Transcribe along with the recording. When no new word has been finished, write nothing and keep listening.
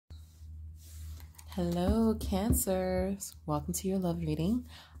Hello, Cancers. Welcome to your love reading.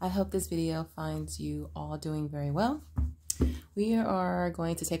 I hope this video finds you all doing very well. We are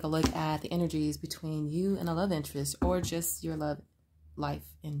going to take a look at the energies between you and a love interest, or just your love life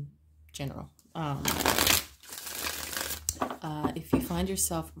in general. If you find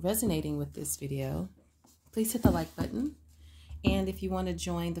yourself resonating with this video, please hit the like button. And if you want to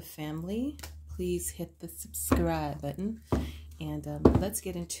join the family, please hit the subscribe button. And let's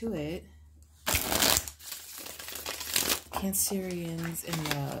get into it. Cancerians in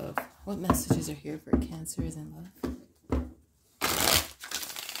love. What messages are here for Cancers in love?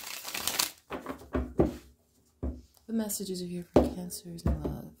 What messages are here for Cancers in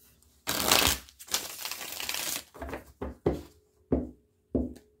love?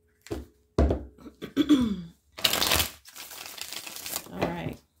 All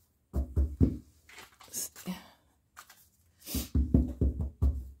right.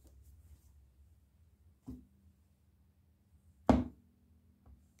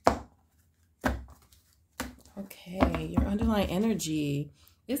 Okay, your underlying energy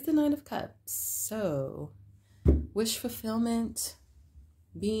is the Nine of Cups. So, wish fulfillment,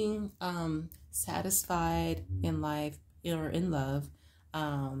 being satisfied in life or in love,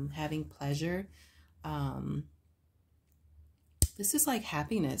 having pleasure. This is like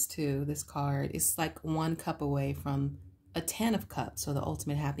happiness too, this card. It's like one cup away from a 10 of Cups, so the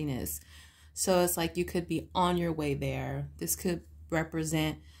ultimate happiness. So it's like you could be on your way there. This could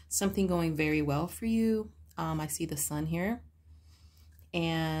represent something going very well for you. I see the sun here,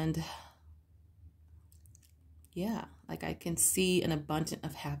 and yeah, like I can see an abundance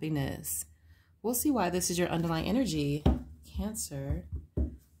of happiness. We'll see why this is your underlying energy, Cancer.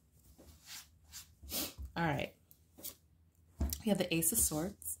 All right, we have the Ace of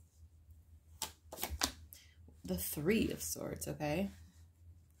Swords, the Three of Swords, okay,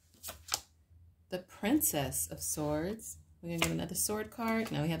 the Princess of Swords. We're gonna get another sword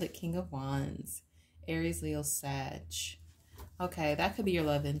card. Now we have the King of Wands. Aries, Leo, Sag. Okay, that could be your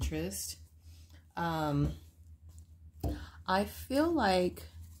love interest. I feel like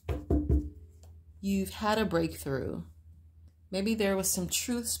you've had a breakthrough. Maybe there was some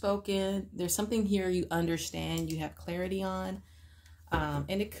truth spoken. There's something here you understand, you have clarity on. And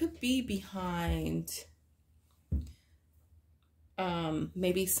it could be behind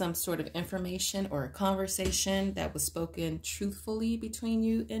maybe some sort of information or a conversation that was spoken truthfully between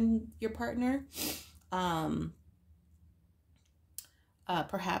you and your partner.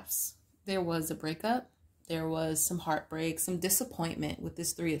 Perhaps there was a breakup, there was some heartbreak, some disappointment with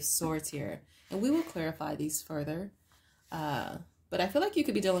this Three of Swords here, and we will clarify these further. But I feel like you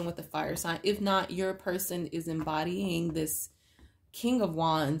could be dealing with a fire sign. If not, your person is embodying this King of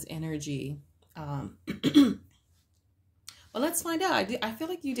Wands energy. Well, let's find out. I feel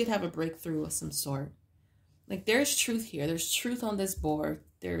like you did have a breakthrough of some sort. Like there's truth here. There's truth on this board.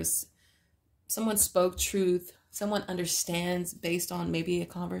 There's someone spoke truth. Someone understands based on maybe a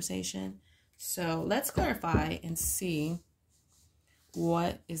conversation. So let's clarify and see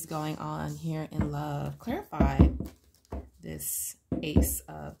what is going on here in love. Clarify this Ace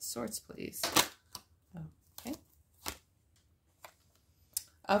of Swords, please. Okay.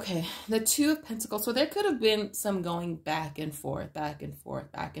 Okay, the Two of Pentacles. So there could have been some going back and forth, back and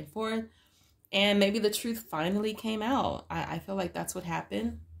forth, back and forth. And maybe the truth finally came out. I feel like that's what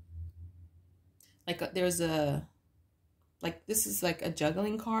happened. Like there's a, like this is like a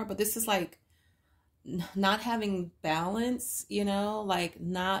juggling card, but this is like not having balance, you know, like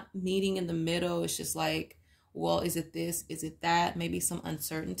not meeting in the middle. It's just like, well, is it this? Is it that? Maybe some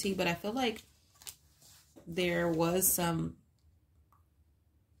uncertainty. But I feel like there was some,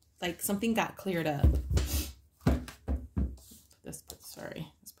 like something got cleared up. Let's put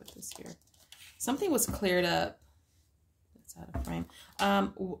this here. Something was cleared up. That's out of frame.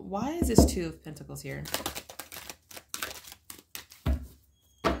 Why is this Two of Pentacles here?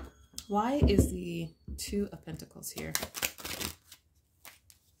 Why is the Two of Pentacles here?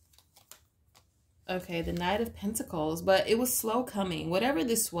 Okay, the Knight of Pentacles, but it was slow coming. Whatever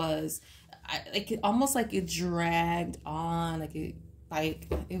this was, almost like it dragged on, like it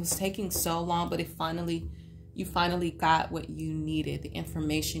was taking so long, but you finally got what you needed, the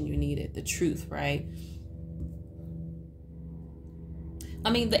information you needed, the truth, right? I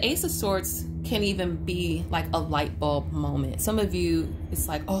mean, the Ace of Swords can even be like a light bulb moment. Some of you, it's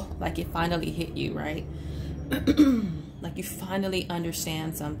like, oh, like it finally hit you, right? Like you finally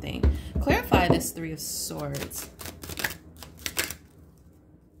understand something. Clarify this Three of Swords.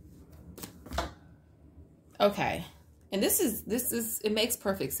 Okay. And this is, it makes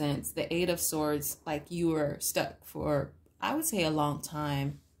perfect sense. The Eight of Swords, like you were stuck for, I would say, a long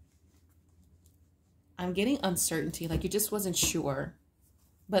time. I'm getting uncertainty. Like you just wasn't sure.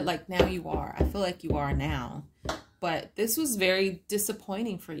 But like now you are. I feel like you are now. But this was very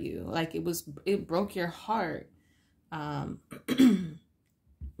disappointing for you. Like it broke your heart. Why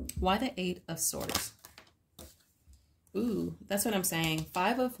the 8 of Swords? Ooh, that's what I'm saying.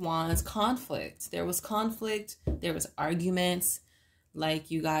 5 of Wands, conflict. There was conflict. There was arguments. Like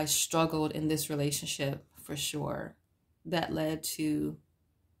you guys struggled in this relationship for sure. That led to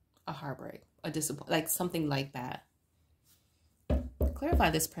a heartbreak, a disappointment, like something like that. Clarify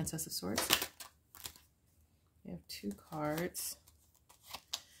this, Princess of Swords. We have 2 cards.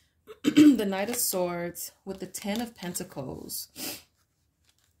 The Knight of Swords with the 10 of Pentacles.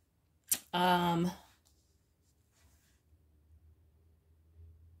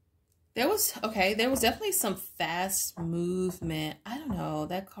 There was definitely some fast movement. I don't know.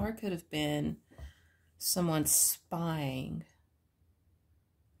 That card could have been someone spying.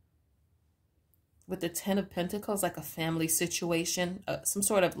 With the 10 of Pentacles, like a family situation, some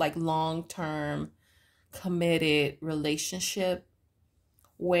sort of like long-term committed relationship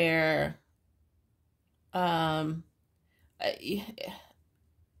where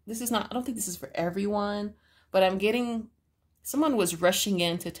this is not, I don't think this is for everyone, but I'm getting someone was rushing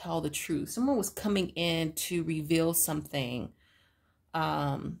in to tell the truth. Someone was coming in to reveal something,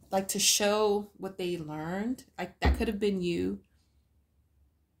 like to show what they learned. Like that could have been you.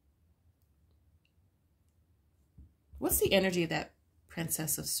 What's the energy of that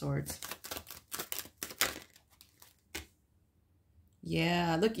Princess of Swords?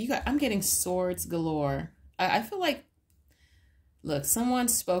 Yeah, look, I'm getting swords galore. I feel like, look, someone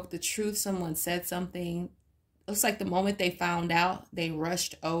spoke the truth. Someone said something. Looks like the moment they found out, they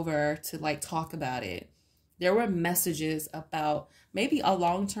rushed over to like talk about it. There were messages about maybe a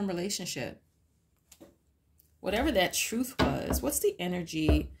long-term relationship. Whatever that truth was. What's the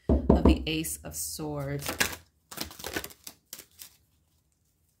energy of the Ace of Swords?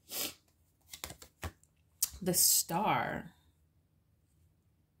 The Star.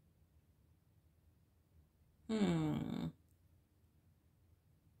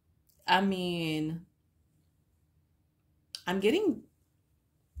 I mean, I'm getting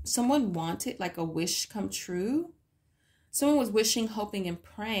someone wanted like a wish come true. Someone was wishing, hoping, and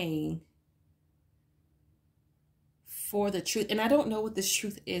praying for the truth. And I don't know what this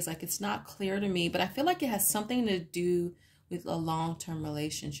truth is. Like, it's not clear to me, but I feel like it has something to do with a long-term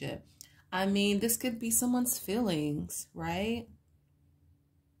relationship. I mean, this could be someone's feelings, right?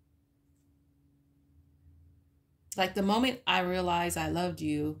 Like the moment I realized I loved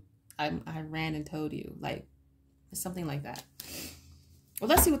you, I ran and told you. Like, something like that. Well,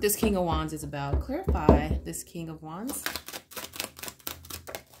 let's see what this King of Wands is about. Clarify this King of Wands.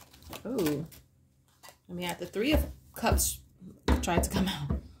 Oh, I mean, at the 3 of Cups tried to come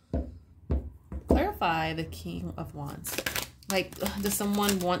out. Clarify the King of Wands. Like, does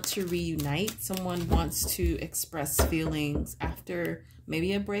someone want to reunite? Someone wants to express feelings after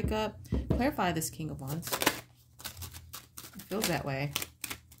maybe a breakup? Clarify this King of Wands. It feels that way.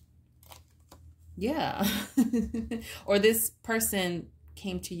 Yeah. Or this person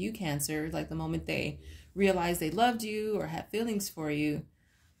came to you, Cancer, like the moment they realized they loved you or had feelings for you,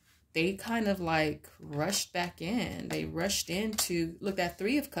 they kind of like rushed back in. They rushed into, look, that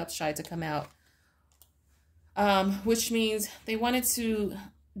 3 of Cups tried to come out. Which means they wanted to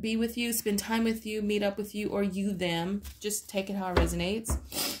be with you, spend time with you, meet up with you, or you, them. Just take it how it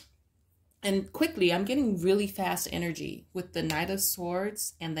resonates. And quickly, I'm getting really fast energy with the Knight of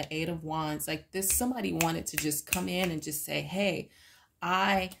Swords and the 8 of Wands. Like this, somebody wanted to just come in and just say, hey,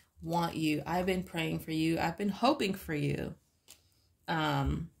 I want you. I've been praying for you. I've been hoping for you.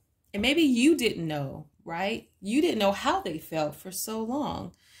 And maybe you didn't know, right? You didn't know how they felt for so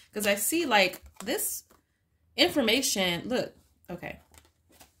long. Because I see like this information. Look, okay.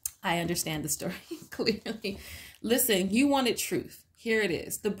 I understand the story clearly. Listen, you wanted truth. Here it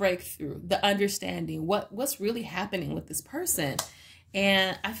is, the breakthrough, the understanding, what's really happening with this person.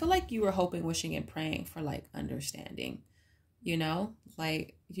 And I feel like you were hoping, wishing, and praying for like understanding, you know,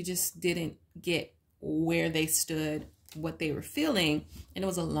 like you just didn't get where they stood, what they were feeling. And it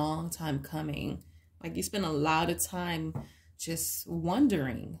was a long time coming. Like you spent a lot of time just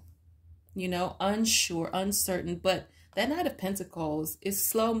wondering, you know, unsure, uncertain. But that Knight of Pentacles is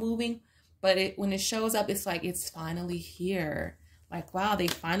slow moving, but when it shows up, it's like it's finally here. Like, wow, they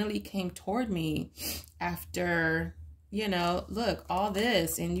finally came toward me after, you know, look, all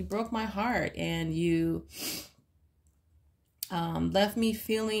this, and you broke my heart, and you left me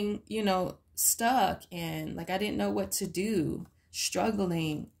feeling, you know, stuck, and like I didn't know what to do,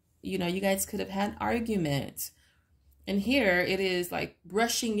 struggling. You know, you guys could have had arguments, And here it is like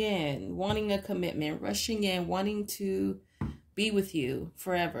rushing in, wanting a commitment, rushing in, wanting to be with you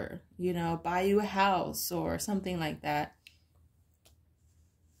forever, you know, buy you a house or something like that.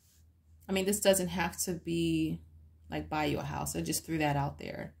 I mean, this doesn't have to be like buy you a house. I just threw that out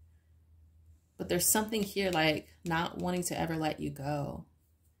there. But there's something here like not wanting to ever let you go.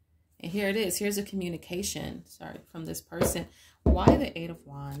 And here it is. Here's a communication, sorry, from this person. Why the Eight of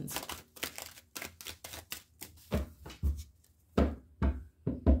Wands?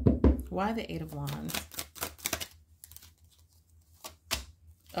 Why the Eight of Wands?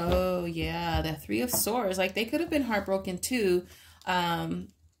 Oh, yeah, the Three of Swords. Like, they could have been heartbroken, too,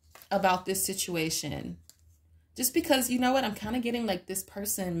 about this situation. Just because, you know what, I'm kind of getting like this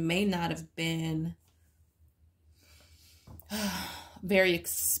person may not have been very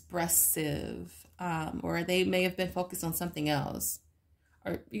expressive, or they may have been focused on something else.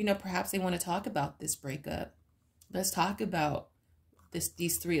 Or, you know, perhaps they want to talk about this breakup. Let's talk about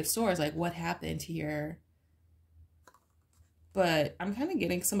these Three of Swords, like what happened here. But I'm kind of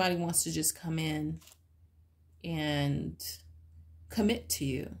getting somebody wants to just come in and commit to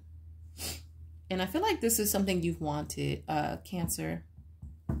you. And I feel like this is something you've wanted, Cancer.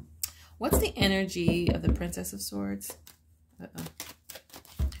 What's the energy of the Princess of Swords?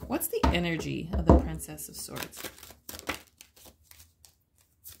 What's the energy of the Princess of Swords?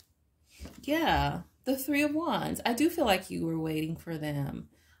 Yeah, the Three of Wands. I do feel like you were waiting for them.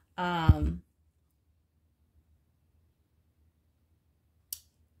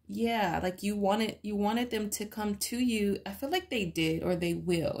 Yeah, like you wanted them to come to you. I feel like they did, or they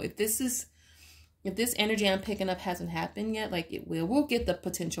will. If this energy I'm picking up hasn't happened yet, like it will. We'll get the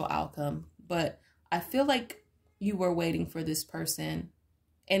potential outcome. But I feel like you were waiting for this person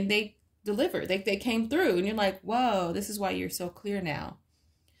and they delivered. They came through and you're like, whoa, this is why you're so clear now.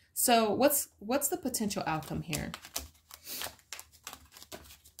 So what's the potential outcome here?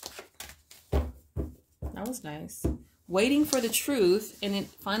 That was nice. Waiting for the truth and it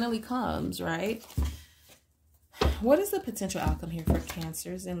finally comes, right? What is the potential outcome here for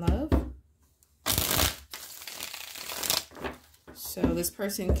Cancers in love? So this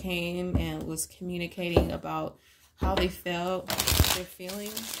person came and was communicating about how they felt, their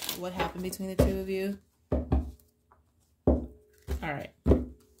feelings, what happened between the two of you. All right.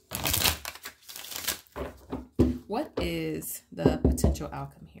 What is the potential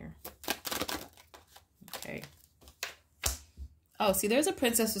outcome here? Okay. Oh, see, there's a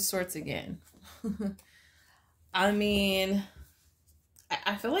Princess of Swords again. I mean,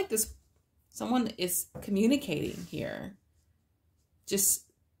 I feel like someone is communicating here.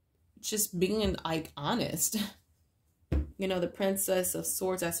 Just being like honest. You know, the Princess of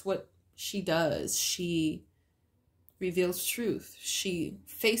Swords, that's what she does. She reveals truth. She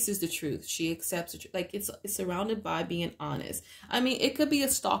faces the truth. She accepts the truth. Like it's surrounded by being honest. I mean, it could be a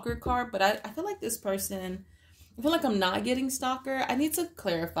stalker card, but I feel like this person, I feel like I'm not getting stalker. I need to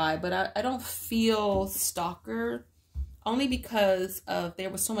clarify, but I don't feel stalker, only because of there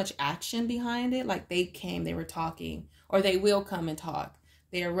was so much action behind it. Like they came, they were talking, or they will come and talk.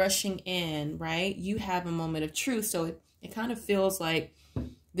 They are rushing in, right? You have a moment of truth. So it kind of feels like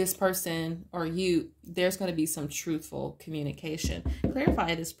this person or you, there's going to be some truthful communication.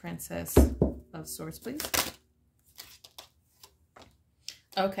 Clarify this Princess of Swords, please.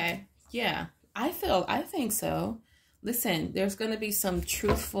 Okay. Yeah, I think so. Listen, there's going to be some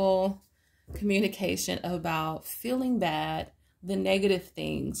truthful communication about feeling bad, the negative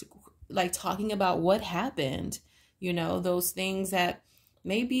things, like talking about what happened, you know, those things that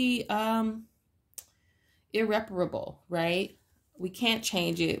may be irreparable, right? We can't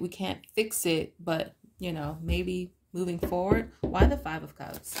change it. We can't fix it, but, you know, maybe moving forward. Why the Five of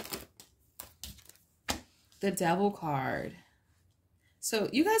Cups? The Devil card. So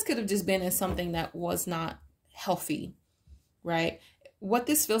you guys could have just been in something that was not healthy, right? What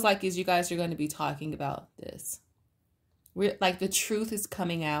this feels like is you guys are going to be talking about this. We're like, the truth is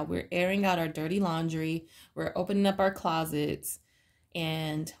coming out. We're airing out our dirty laundry. We're opening up our closets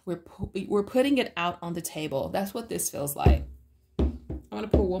and we're putting it out on the table. That's what this feels like. I want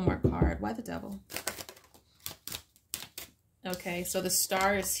to pull one more card. Why the Devil? Okay, so the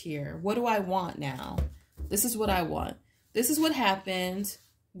Star is here. What do I want now? This is what I want. This is what happened.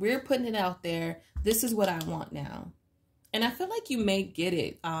 We're putting it out there. This is what I want now. And I feel like you may get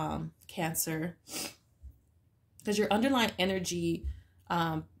it, Cancer. Because your underlying energy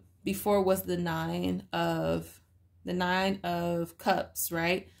before was the Nine of Cups,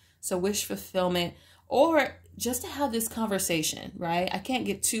 right? So wish fulfillment, or just to have this conversation, right? I can't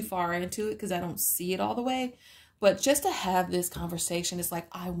get too far into it because I don't see it all the way. But just to have this conversation, it's like,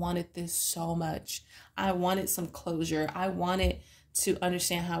 I wanted this so much. I wanted some closure. I wanted to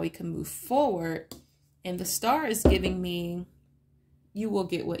understand how we can move forward. And the star is giving me, you will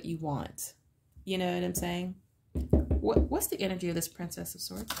get what you want. You know what I'm saying? What's the energy of this Princess of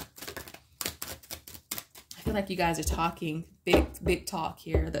Swords? I feel like you guys are talking big talk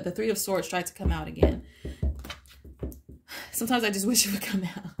here. The Three of Swords tried to come out again. Sometimes I just wish it would come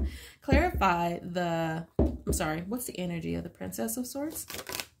out. Clarify the, I'm sorry, what's the energy of the Princess of Swords?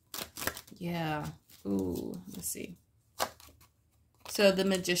 Yeah. Ooh, let's see. So the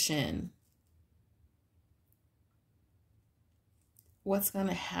Magician. What's going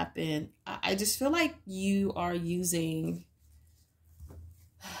to happen? I just feel like you are using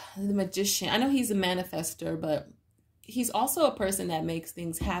the Magician. I know he's a manifester, but he's also a person that makes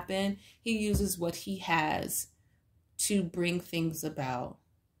things happen. He uses what he has to bring things about.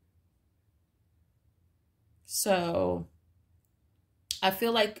 So I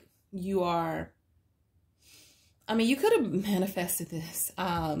feel like you are, I mean, you could have manifested this.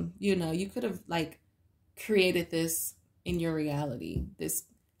 You know, you could have like created this in your reality, this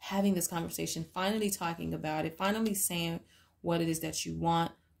having this conversation, finally talking about it, finally saying what it is that you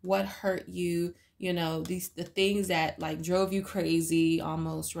want, what hurt you, you know, the things that like drove you crazy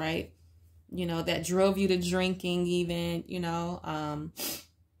almost, right? You know, that drove you to drinking even, you know,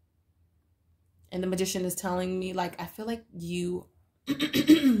 and the Magician is telling me, like, I feel like you,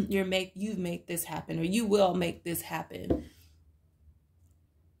 you've made this happen, or you will make this happen.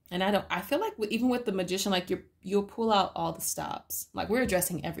 And I feel like even with the Magician, like you'll pull out all the stops. Like we're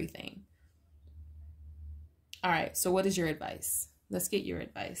addressing everything. All right. So what is your advice? Let's get your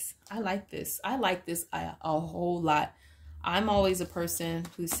advice. I like this. I like this a whole lot. I'm always a person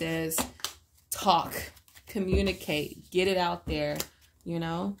who says, talk, communicate, get it out there, you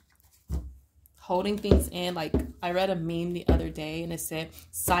know, holding things in. Like I read a meme the other day and it said,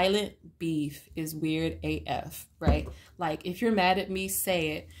 silent beef is weird AF, right? Like if you're mad at me, say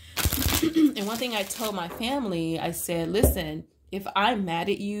it. And one thing I told my family, I said, listen, if I'm mad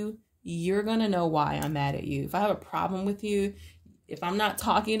at you, you're going to know why I'm mad at you. If I have a problem with you, if I'm not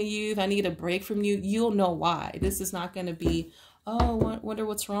talking to you, if I need a break from you, you'll know why. This is not going to be, oh, wonder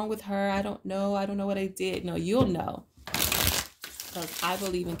what's wrong with her. I don't know. I don't know what I did. No, you'll know. Because I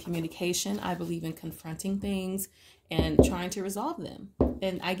believe in communication. I believe in confronting things and trying to resolve them.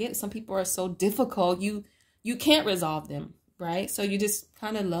 And I get it. Some people are so difficult. You can't resolve them, right? So you just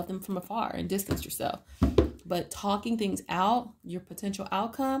kind of love them from afar and distance yourself. But talking things out, your potential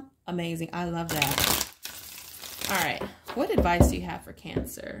outcome, amazing. I love that. All right. What advice do you have for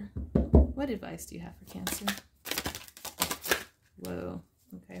Cancer? What advice do you have for Cancer? Whoa.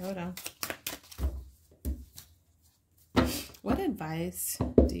 Okay, hold on. What advice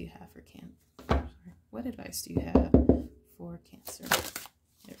do you have for Cancer? What advice do you have for Cancer?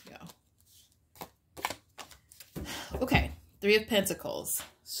 There we go. Okay, Three of Pentacles.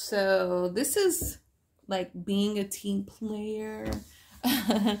 So this is like being a team player,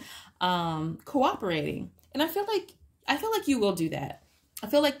 cooperating. And I feel like you will do that. I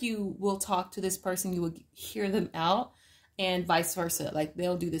feel like you will talk to this person, you will hear them out, and vice versa. Like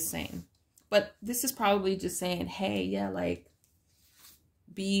they'll do the same. But this is probably just saying, hey, yeah, like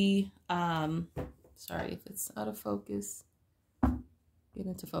be, sorry if it's out of focus. Get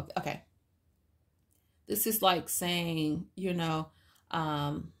into focus. Okay. This is like saying, you know,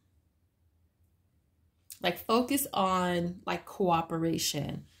 like focus on like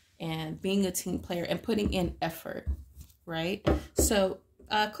cooperation and being a team player and putting in effort, right? So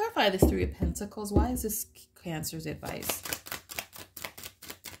clarify this Three of Pentacles. Why is this Cancer's advice?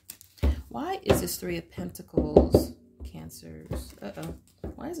 Why is this Three of Pentacles Cancer's?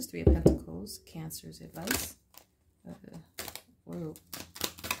 Why is this Three of Pentacles Cancer's advice? Whoa.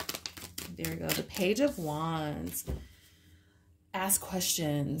 There we go. The Page of Wands. Ask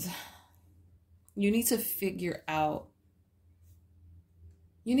questions. You need to figure out.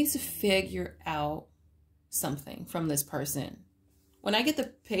 You need to figure out something from this person. When I get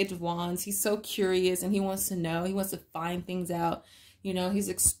the Page of Wands, he's so curious and he wants to know. He wants to find things out. You know, he's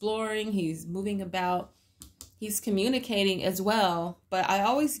exploring. He's moving about. He's communicating as well. But I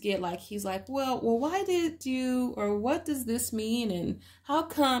always get like, he's like, well, why did you, or what does this mean? And how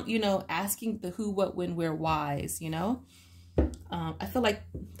come, you know, asking the who, what, when, where, whys, you know? I feel like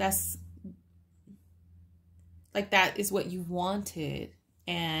that's, like that is what you wanted.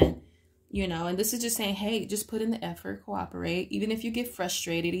 And, you know, and this is just saying, hey, just put in the effort, cooperate. Even if you get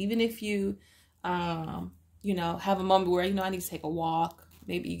frustrated, even if you, you know, have a moment where, you know, I need to take a walk.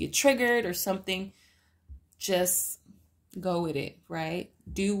 Maybe you get triggered or something. Just go with it, right?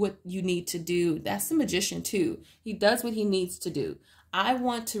 Do what you need to do. That's the magician too. He does what he needs to do. I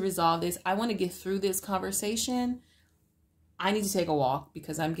want to resolve this. I want to get through this conversation. I need to take a walk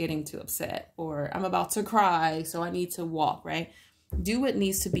because I'm getting too upset, or I'm about to cry, so I need to walk, right? Do what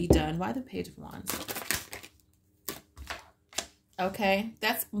needs to be done. Why the Page of Wands? Okay,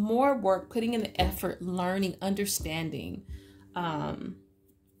 that's more work, putting in the effort, learning, understanding. I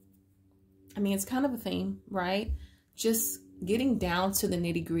mean, it's kind of a theme, right? Just getting down to the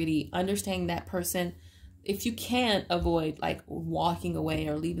nitty-gritty, understanding that person. If you can't avoid like walking away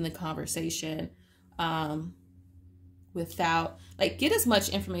or leaving the conversation without, like, get as much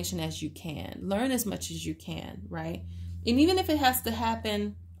information as you can, learn as much as you can, right? And even if it has to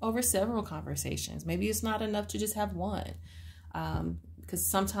happen over several conversations, maybe it's not enough to just have one. Because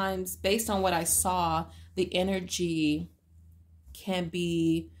sometimes, based on what I saw, the energy can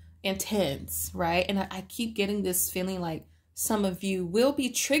be intense, right? And I keep getting this feeling like some of you will be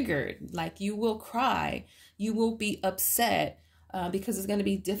triggered, like you will cry, you will be upset, because it's going to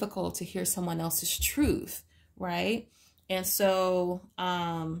be difficult to hear someone else's truth, right? And so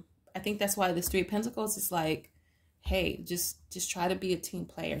I think that's why this Three of Pentacles is like, hey, just try to be a team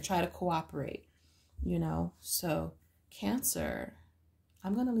player, try to cooperate, you know? So Cancer,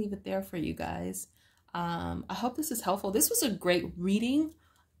 I'm going to leave it there for you guys. I hope this is helpful. This was a great reading.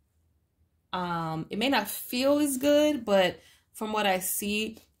 It may not feel as good, but from what I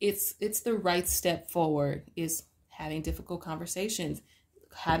see, it's the right step forward, is having difficult conversations,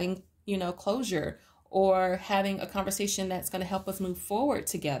 having, you know, closure, or having a conversation that's going to help us move forward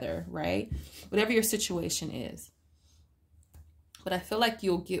together, right? Whatever your situation is. But I feel like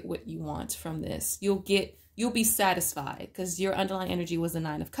you'll get what you want from this. You'll be satisfied, because your underlying energy was the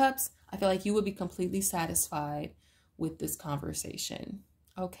Nine of Cups. I feel like you will be completely satisfied with this conversation.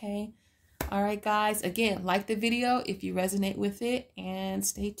 Okay. All right, guys. Again, like the video if you resonate with it, and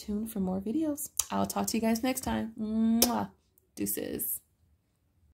stay tuned for more videos. I'll talk to you guys next time. Mwah. Deuces.